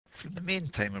From the main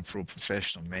Timer Pro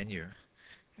Professional menu,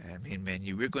 main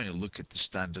menu, we're going to look at the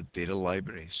standard data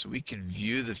library. So we can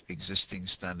view the existing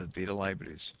standard data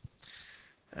libraries.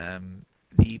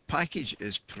 The package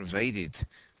is provided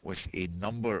with a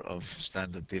number of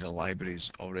standard data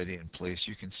libraries already in place.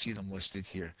 You can see them listed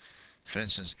here. For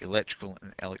instance, electrical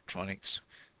and electronics.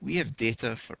 We have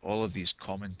data for all of these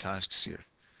common tasks here.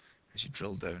 As you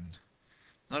drill down,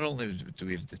 not only do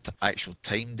we have the actual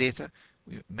time data,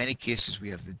 in many cases we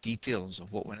have the details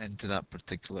of what went into that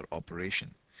particular operation.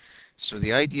 So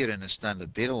the idea in a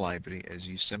standard data library is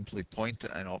you simply point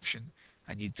at an option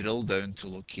and you drill down to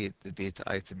locate the data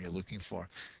item you're looking for.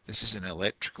 This is an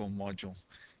electrical module,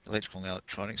 electrical and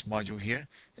electronics module here.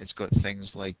 It's got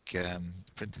things like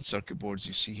printed circuit boards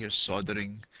you see here,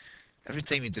 soldering. Every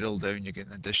time you drill down, you're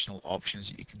getting additional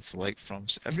options that you can select from.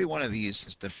 So every one of these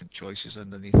has different choices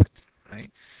underneath it,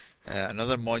 right?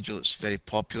 Another module that's very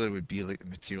popular would be like the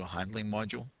material handling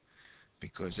module,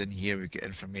 because in here we get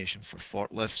information for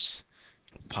forklifts,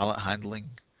 pallet handling,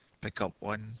 pick up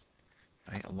one,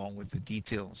 right, along with the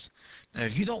details. Now,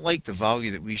 if you don't like the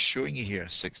value that we're showing you here,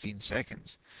 16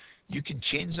 seconds, you can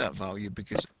change that value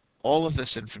because all of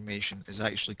this information is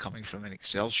actually coming from an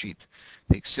Excel sheet.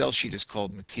 The Excel sheet is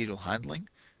called material handling,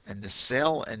 and the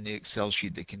cell in the Excel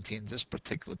sheet that contains this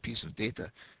particular piece of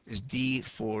data is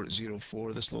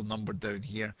D404. This little number down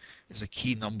here is a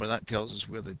key number that tells us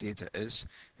where the data is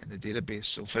in the database.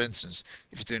 So for instance,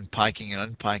 if you're doing packing and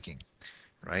unpacking,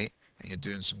 right, and you're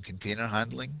doing some container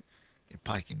handling, you're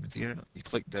packing material, you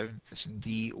click down, it's in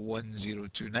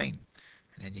D1029, and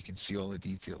then you can see all the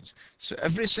details. So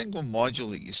every single module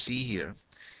that you see here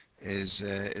is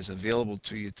available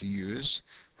to you to use.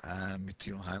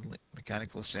 Material handling,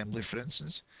 mechanical assembly, for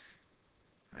instance,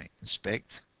 right?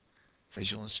 Inspect,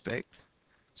 visual inspect,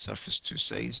 surface two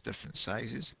sides, different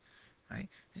sizes, right?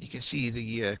 And you can see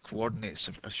the coordinates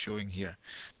are showing here.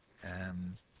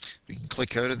 Um, we can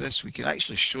click out of this. We can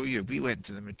actually show you, we went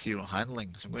to the material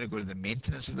handling. So I'm going to go to the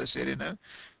maintenance of this area now,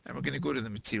 and we're going to go to the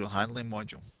material handling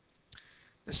module.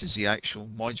 This is the actual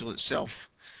module itself.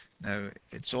 Now,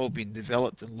 it's all been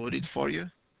developed and loaded for you,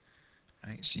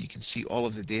 right? So you can see all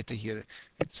of the data here.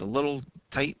 It's a little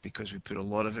tight because we put a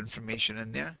lot of information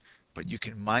in there, but you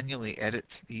can manually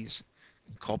edit these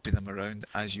and copy them around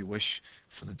as you wish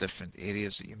for the different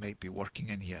areas that you might be working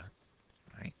in here,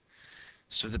 right?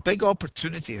 So the big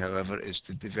opportunity, however, is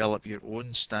to develop your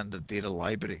own standard data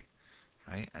library,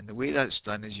 right? And the way that's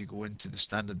done is you go into the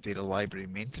standard data library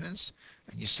maintenance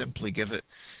and you simply give it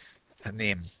a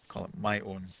name, call it my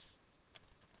own.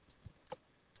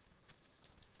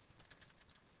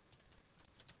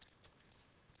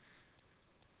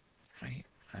 Right?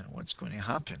 And what's going to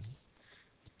happen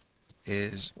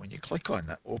is when you click on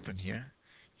that open here,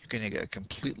 you're going to get a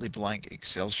completely blank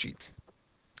Excel sheet.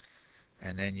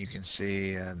 And then you can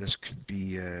say this could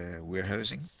be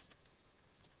warehousing.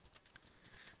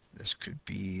 This could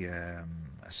be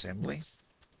assembly.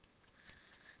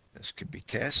 This could be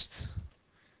test.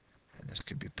 And this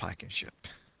could be pack and ship.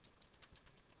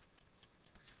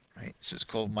 Right? So it's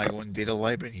called my own data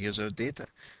library. And here's our data.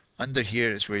 Under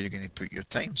here is where you're going to put your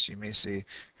time. So you may say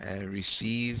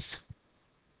receive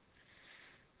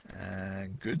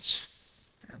goods.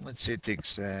 And let's say it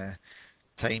takes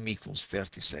time equals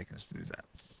 30 seconds to do that.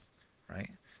 Right?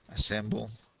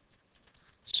 Assemble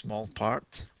small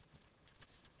part.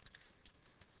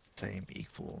 Time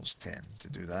equals 10 to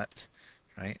do that.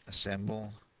 Right?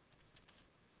 Assemble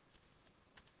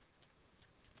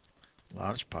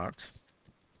large part.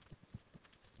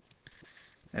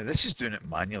 Now this is doing it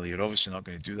manually. You're obviously not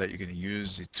going to do that. You're going to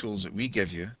use the tools that we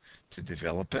give you to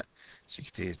develop it. So you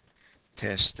can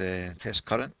test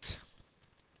current.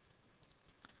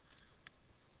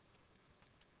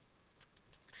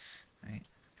 Right?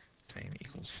 Time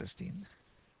equals 15.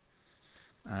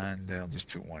 And I'll just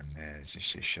put one,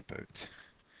 just say ship out.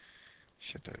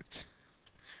 Ship out.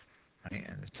 Right?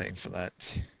 And the time for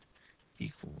that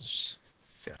equals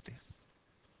 30.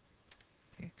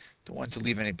 Okay. Don't want to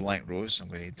leave any blank rows, so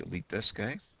I'm going to delete this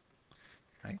guy.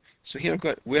 Right? So here I've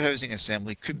got warehousing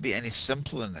assembly. Couldn't be any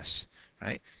simpler than this,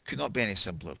 right? Could not be any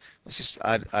simpler. Let's just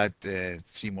add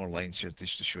 3 more lines here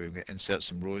just to show you. I'm going to insert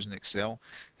some rows in Excel,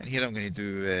 and here I'm going to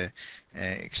do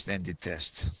extended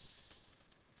test,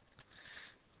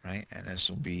 right? And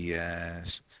this will be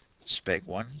spec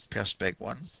 1 per spec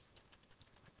 1.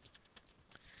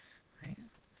 Right?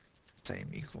 Time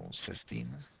equals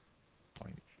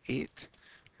 15.8,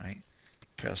 right?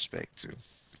 Per spec 2.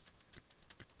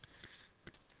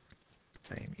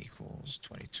 Time equals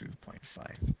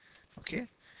 22.5. Okay,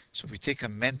 So if we take a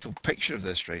mental picture of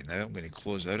this right now, I'm going to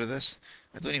close out of this.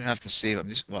 I don't even have to save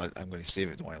it. I'm going to save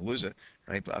it, don't want to lose it,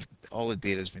 right? But all the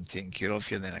data has been taken care of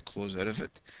here, then I close out of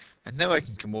it. And now I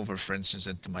can come over, for instance,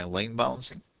 into my line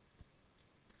balancing.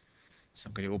 So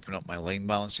I'm going to open up my line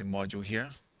balancing module here,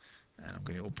 and I'm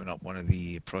going to open up one of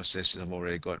the processes I've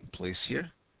already got in place here.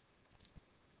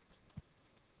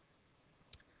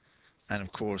 And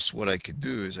of course, what I could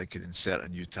do is I could insert a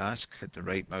new task, hit the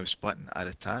right mouse button, add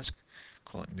a task,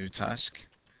 call it new task.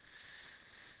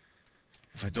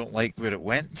 If I don't like where it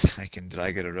went, I can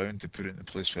drag it around to put it in the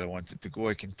place where I want it to go.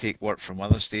 I can take work from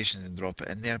other stations and drop it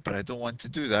in there, but I don't want to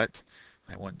do that.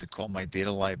 I want to call my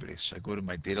data library. So I go to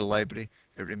my data library.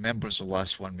 It remembers the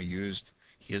last one we used.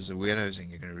 Here's the warehousing.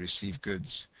 You're going to receive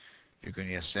goods. You're going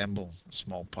to assemble a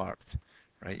small part,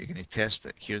 right? You're going to test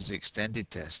it. Here's the extended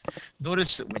test.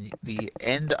 Notice that when the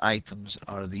end items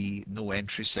are the no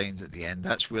entry signs at the end,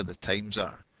 that's where the times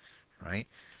are, right?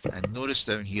 And notice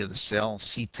down here the cell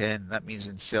C10, that means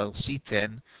in cell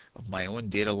C10 of my own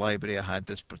data library I had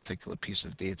this particular piece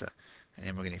of data. And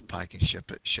then we're going to pack and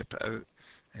ship it out.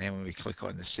 And then when we click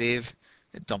on the save,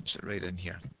 it dumps it right in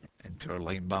here into our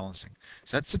line balancing.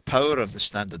 So that's the power of the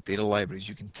standard data libraries.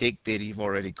 You can take data you've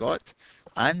already got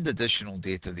and additional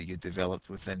data that you developed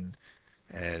within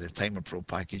the Timer Pro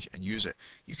package and use it.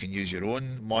 You can use your own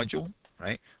module,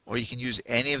 right? Or you can use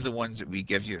any of the ones that we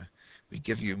give you. We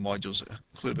give you modules that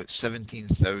include about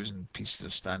 17,000 pieces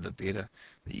of standard data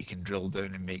that you can drill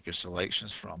down and make your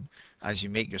selections from. As you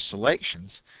make your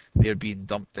selections, they're being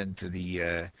dumped into the,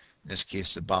 in this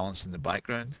case, the balance in the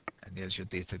background, and there's your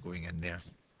data going in there.